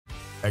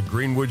At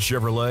Greenwood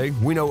Chevrolet,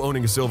 we know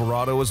owning a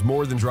Silverado is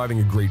more than driving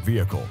a great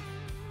vehicle.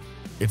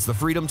 It's the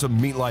freedom to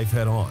meet life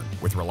head-on,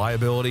 with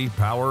reliability,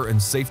 power,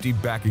 and safety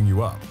backing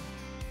you up.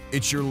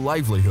 It's your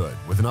livelihood,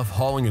 with enough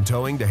hauling and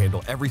towing to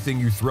handle everything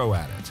you throw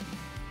at it.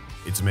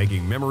 It's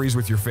making memories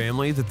with your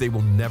family that they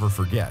will never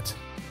forget.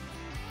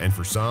 And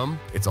for some,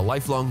 it's a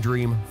lifelong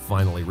dream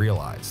finally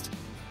realized.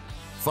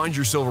 Find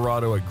your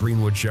Silverado at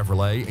Greenwood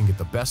Chevrolet and get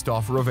the best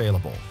offer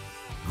available.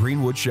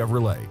 Greenwood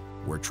Chevrolet,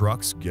 where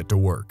trucks get to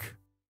work.